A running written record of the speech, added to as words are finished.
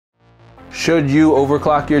Should you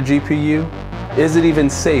overclock your GPU? Is it even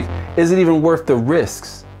safe? Is it even worth the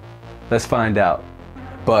risks? Let's find out.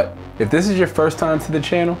 But if this is your first time to the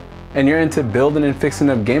channel and you're into building and fixing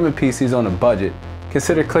up gaming PCs on a budget,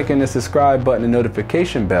 consider clicking the subscribe button and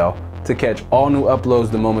notification bell to catch all new uploads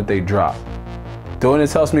the moment they drop. Doing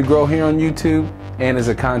this helps me grow here on YouTube and as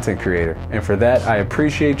a content creator, and for that I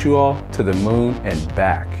appreciate you all to the moon and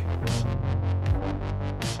back.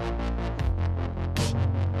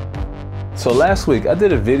 So last week I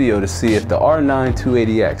did a video to see if the R9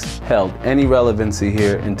 280X held any relevancy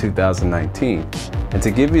here in 2019. And to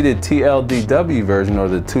give you the TLDW version, or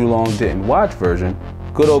the too long didn't watch version,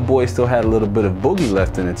 good old boy still had a little bit of boogie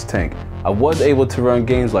left in its tank. I was able to run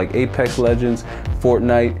games like Apex Legends,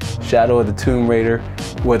 Fortnite, Shadow of the Tomb Raider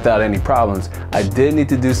without any problems. I did need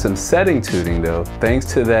to do some setting tuning though, thanks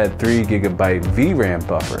to that 3 GB VRAM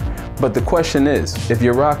buffer. But the question is, if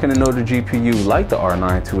you're rocking an older GPU like the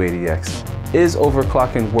R9 280X, is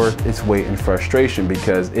overclocking worth its weight in frustration?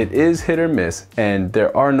 Because it is hit or miss and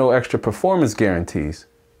there are no extra performance guarantees.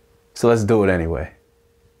 So let's do it anyway.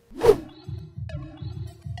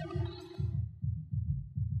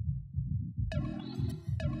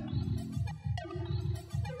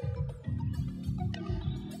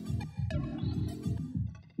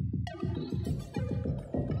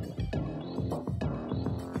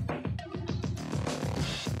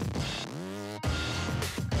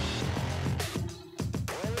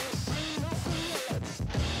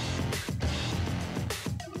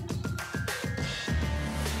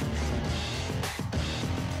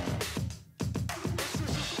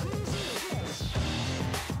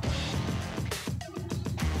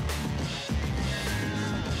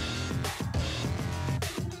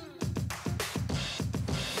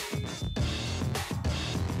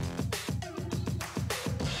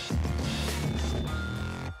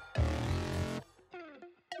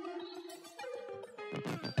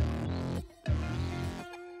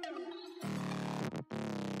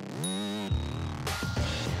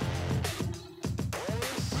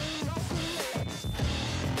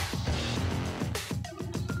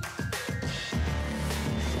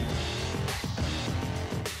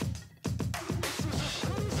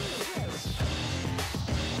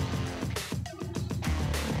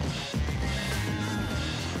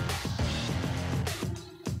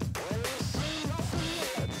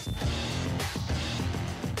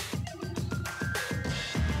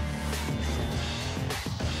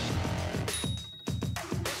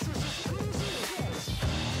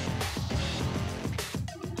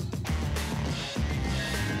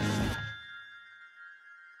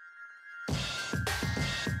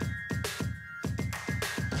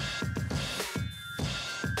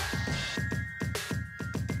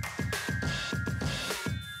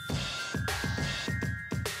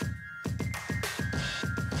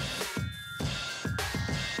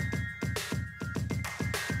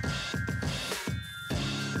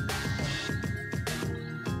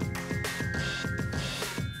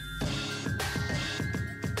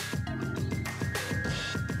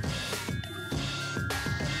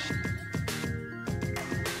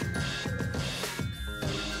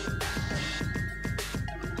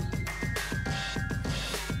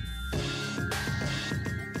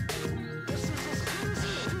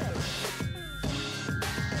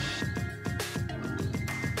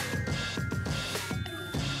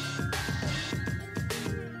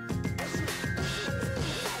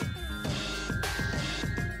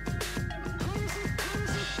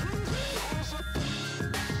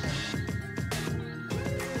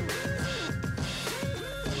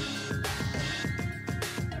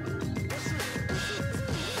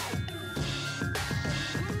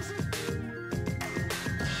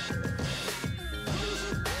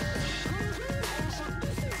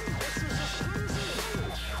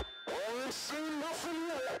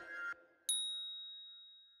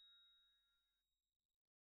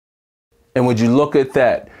 And would you look at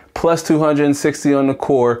that, plus 260 on the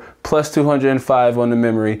core, plus 205 on the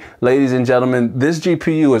memory. Ladies and gentlemen, this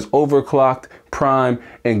GPU is overclocked, prime,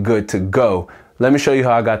 and good to go. Let me show you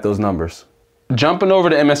how I got those numbers. Jumping over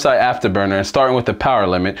to MSI Afterburner and starting with the power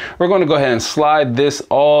limit, we're going to go ahead and slide this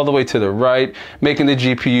all the way to the right, making the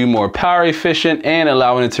GPU more power efficient and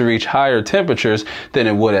allowing it to reach higher temperatures than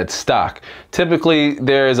it would at stock. Typically,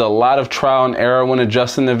 there is a lot of trial and error when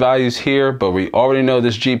adjusting the values here, but we already know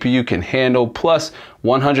this GPU can handle plus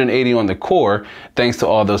 180 on the core, thanks to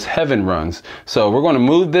all those heaven runs. So we're going to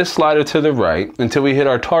move this slider to the right until we hit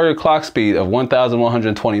our target clock speed of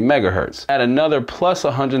 1120 megahertz. Add another plus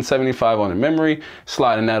 175 on the memory,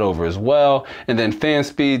 sliding that over as well. And then fan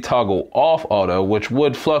speed toggle off auto, which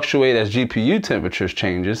would fluctuate as GPU temperatures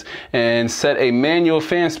changes, and set a manual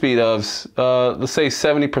fan speed of, let's say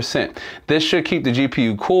 70%. This should keep the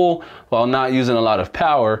GPU cool while not using a lot of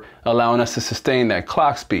power, allowing us to sustain that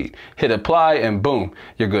clock speed. Hit apply and boom,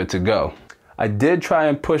 you're good to go. I did try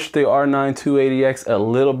and push the R9 280X a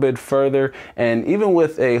little bit further, and even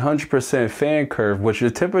with a 100% fan curve, which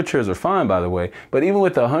the temperatures are fine by the way, but even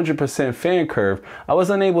with a 100% fan curve, I was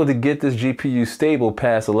unable to get this GPU stable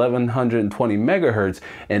past 1120 megahertz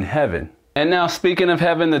in heaven. And now, speaking of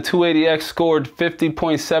heaven, the 280X scored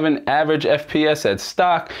 50.7 average FPS at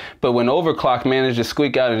stock, but when overclock managed to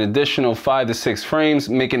squeak out an additional 5 to 6 frames,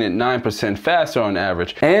 making it 9% faster on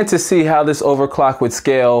average. And to see how this overclock would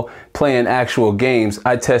scale playing actual games,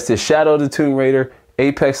 I tested Shadow of the Tomb Raider,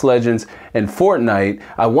 Apex Legends, and Fortnite.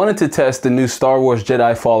 I wanted to test the new Star Wars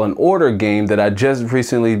Jedi Fallen Order game that I just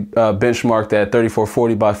recently benchmarked at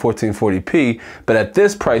 3440 by 1440p, but at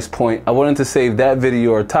this price point, I wanted to save that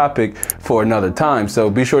video or topic for another time, so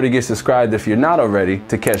be sure to get subscribed if you're not already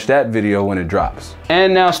to catch that video when it drops.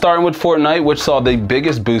 And now starting with Fortnite, which saw the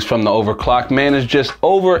biggest boost from the overclock, managed just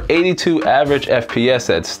over 82 average FPS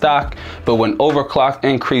at stock, but when overclock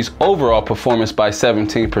increased overall performance by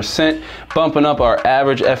 17%, bumping up our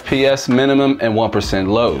average FPS minimum and 1%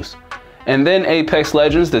 lows. And then Apex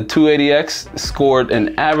Legends, the 280X, scored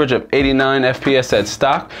an average of 89 FPS at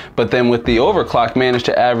stock, but then with the overclock managed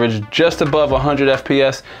to average just above 100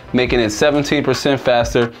 FPS, making it 17%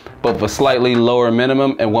 faster, but with slightly lower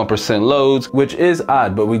minimum and 1% loads, which is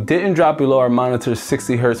odd, but we didn't drop below our monitor's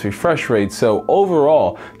 60 Hz refresh rate, so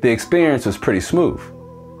overall, the experience was pretty smooth.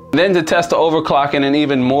 Then to test the overclock in an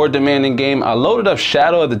even more demanding game, I loaded up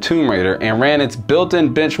Shadow of the Tomb Raider and ran its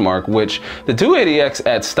built-in benchmark, which the 280X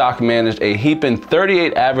at stock managed a heaping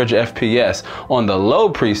 38 average FPS on the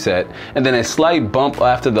low preset, and then a slight bump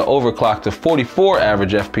after the overclock to 44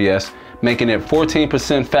 average FPS, making it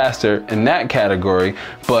 14% faster in that category,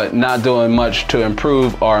 but not doing much to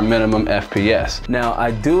improve our minimum FPS. Now,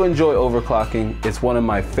 I do enjoy overclocking. It's one of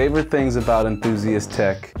my favorite things about enthusiast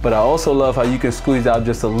tech, but I also love how you can squeeze out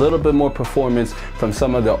just a little bit more performance from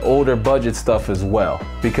some of the older budget stuff as well.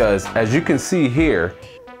 Because as you can see here,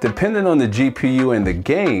 depending on the GPU and the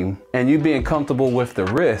game, and you being comfortable with the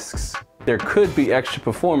risks, there could be extra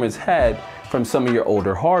performance had from some of your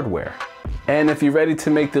older hardware. And if you're ready to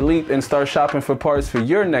make the leap and start shopping for parts for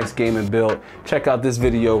your next gaming build, check out this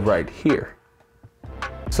video right here.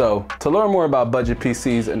 So, to learn more about budget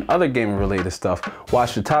PCs and other gaming related stuff,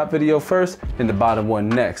 watch the top video first and the bottom one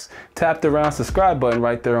next. Tap the round subscribe button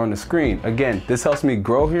right there on the screen. Again, this helps me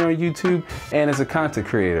grow here on YouTube and as a content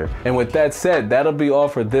creator. And with that said, that'll be all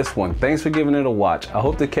for this one. Thanks for giving it a watch. I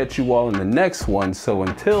hope to catch you all in the next one, so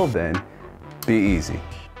until then, be easy.